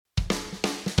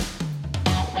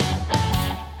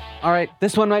All right,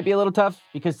 this one might be a little tough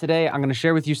because today I'm going to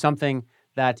share with you something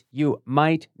that you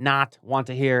might not want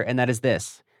to hear, and that is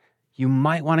this. You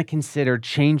might want to consider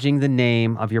changing the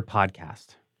name of your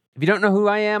podcast. If you don't know who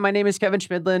I am, my name is Kevin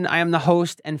Schmidlin. I am the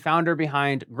host and founder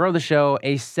behind Grow the Show,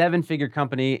 a 7-figure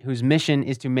company whose mission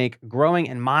is to make growing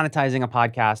and monetizing a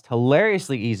podcast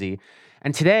hilariously easy.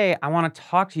 And today, I want to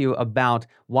talk to you about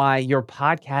why your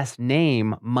podcast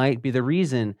name might be the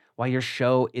reason why your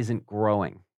show isn't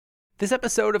growing. This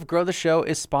episode of Grow the Show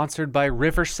is sponsored by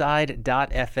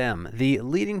Riverside.fm, the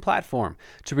leading platform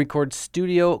to record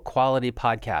studio quality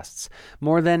podcasts.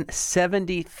 More than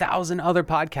 70,000 other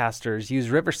podcasters use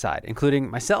Riverside,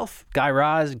 including myself, Guy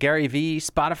Raz, Gary Vee,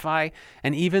 Spotify,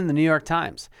 and even the New York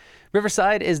Times.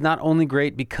 Riverside is not only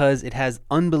great because it has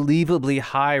unbelievably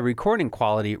high recording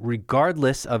quality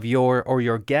regardless of your or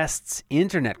your guest's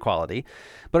internet quality,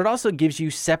 but it also gives you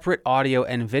separate audio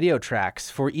and video tracks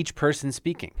for each person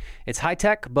speaking. It's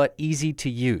high-tech but easy to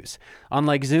use.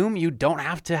 Unlike Zoom, you don't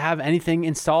have to have anything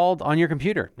installed on your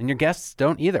computer, and your guests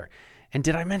don't either. And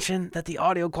did I mention that the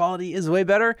audio quality is way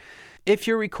better? If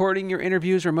you're recording your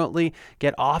interviews remotely,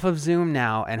 get off of Zoom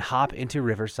now and hop into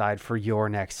Riverside for your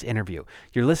next interview.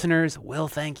 Your listeners will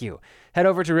thank you. Head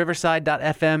over to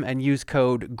riverside.fm and use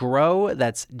code GROW,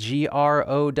 that's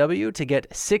GROW, to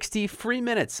get 60 free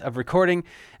minutes of recording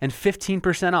and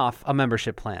 15% off a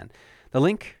membership plan. The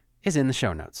link is in the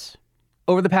show notes.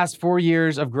 Over the past 4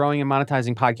 years of growing and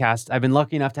monetizing podcasts, I've been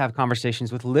lucky enough to have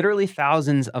conversations with literally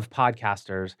thousands of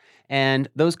podcasters. And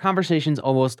those conversations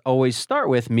almost always start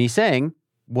with me saying,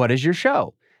 "What is your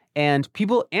show?" And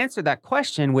people answer that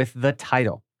question with the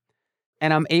title.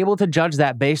 And I'm able to judge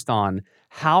that based on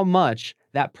how much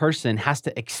that person has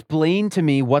to explain to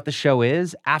me what the show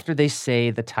is after they say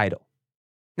the title.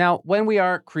 Now, when we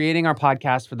are creating our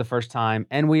podcast for the first time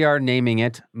and we are naming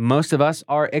it, most of us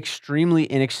are extremely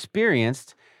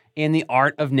inexperienced in the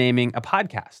art of naming a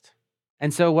podcast.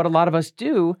 And so what a lot of us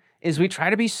do is we try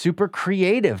to be super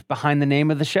creative behind the name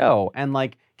of the show and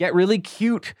get really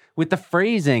cute with the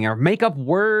phrasing or make up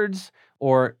words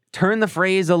or turn the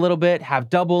phrase a little bit, have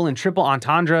double and triple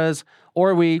entendres,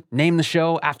 or we name the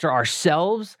show after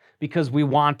ourselves because we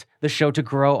want the show to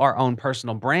grow our own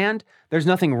personal brand. There's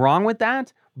nothing wrong with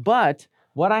that. But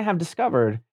what I have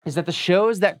discovered is that the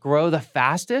shows that grow the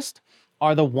fastest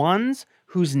are the ones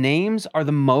whose names are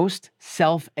the most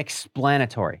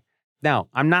self-explanatory. Now,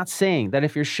 I'm not saying that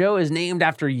if your show is named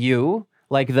after you,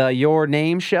 like the Your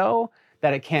Name show,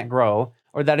 that it can't grow,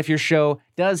 or that if your show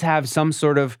does have some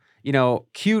sort of,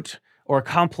 cute or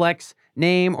complex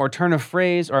name or turn of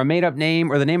phrase or a made-up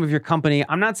name or the name of your company,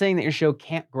 I'm not saying that your show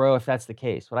can't grow if that's the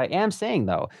case. What I am saying,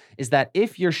 though, is that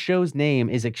if your show's name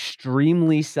is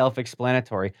extremely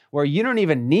self-explanatory, where you don't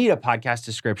even need a podcast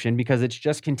description because it's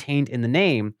just contained in the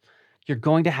name, you're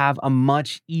going to have a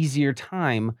much easier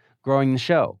time growing the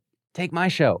show. Take my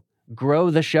show, Grow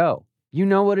the Show. You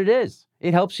know what it is.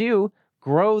 It helps you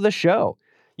grow the show.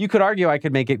 You could argue I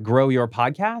could make it Grow Your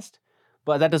Podcast,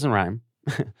 but that doesn't rhyme.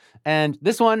 And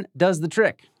this one does the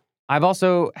trick. I've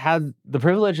also had the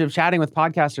privilege of chatting with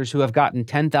podcasters who have gotten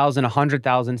 10,000,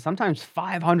 100,000, sometimes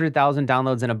 500,000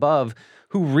 downloads and above,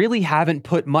 who really haven't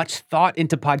put much thought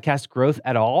into podcast growth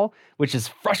at all, which is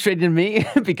frustrating to me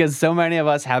because so many of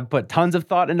us have put tons of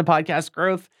thought into podcast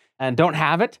growth and don't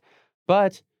have it.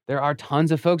 But there are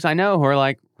tons of folks I know who are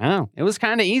like, "Oh, it was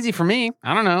kind of easy for me.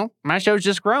 I don't know. My show's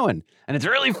just growing." And it's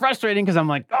really frustrating because I'm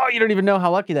like, "Oh, you don't even know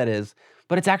how lucky that is."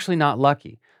 But it's actually not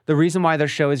lucky. The reason why their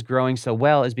show is growing so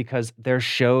well is because their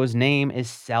show's name is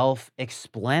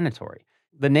self-explanatory.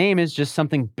 The name is just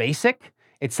something basic.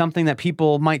 It's something that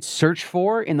people might search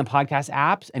for in the podcast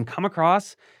apps and come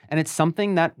across. And it's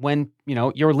something that when,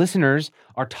 your listeners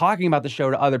are talking about the show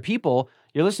to other people,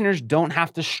 your listeners don't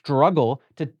have to struggle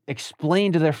to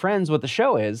explain to their friends what the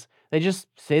show is. They just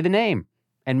say the name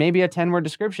and maybe a 10-word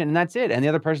description, and that's it. And the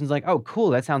other person's like, "Oh,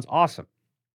 cool, that sounds awesome."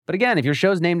 But again, if your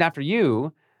show's named after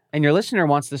you and your listener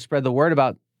wants to spread the word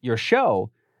about your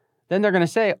show, then they're going to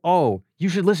say, "Oh, you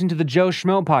should listen to the Joe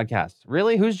Schmo podcast."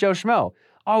 Really? Who's Joe Schmo?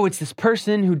 "Oh, it's this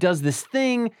person who does this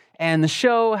thing and the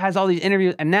show has all these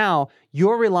interviews." And now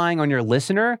you're relying on your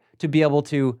listener to be able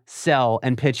to sell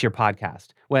and pitch your podcast.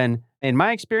 When in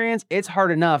my experience, it's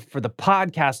hard enough for the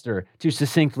podcaster to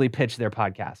succinctly pitch their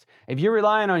podcast. If you're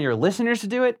relying on your listeners to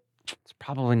do it, it's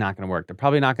probably not going to work. They're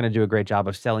probably not going to do a great job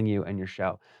of selling you and your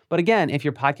show. But again, if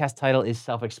your podcast title is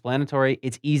self-explanatory,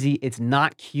 it's easy, it's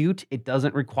not cute, it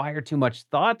doesn't require too much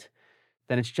thought,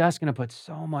 then it's just going to put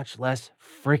so much less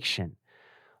friction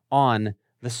on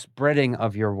the spreading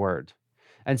of your word.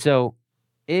 And so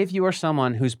if you are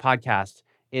someone whose podcast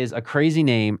is a crazy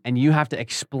name and you have to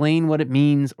explain what it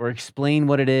means or explain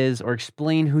what it is or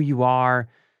explain who you are,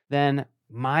 then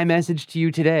my message to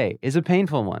you today is a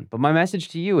painful one. But my message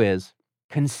to you is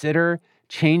consider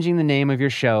changing the name of your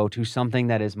show to something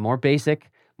that is more basic,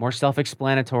 more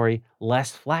self-explanatory,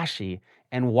 less flashy,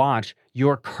 and watch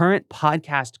your current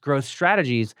podcast growth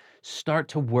strategies start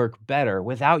to work better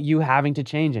without you having to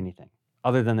change anything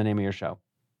other than the name of your show.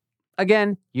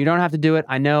 Again, you don't have to do it.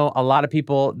 I know a lot of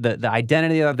people, the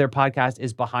identity of their podcast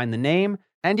is behind the name.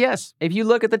 And yes, if you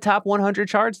look at the top 100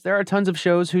 charts, there are tons of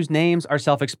shows whose names are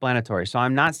self-explanatory. So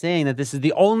I'm not saying that this is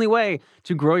the only way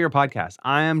to grow your podcast.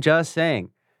 I am just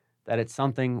saying that it's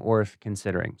something worth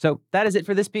considering. So that is it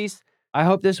for this piece. I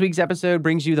hope this week's episode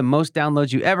brings you the most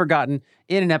downloads you've ever gotten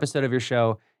in an episode of your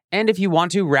show. And if you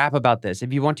want to rap about this,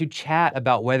 if you want to chat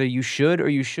about whether you should or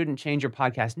you shouldn't change your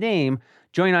podcast name,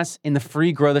 join us in the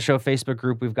free Grow the Show Facebook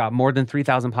group. We've got more than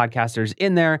 3,000 podcasters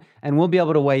in there, and we'll be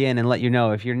able to weigh in and let you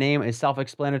know if your name is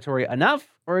self-explanatory enough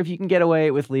or if you can get away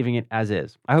with leaving it as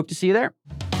is. I hope to see you there.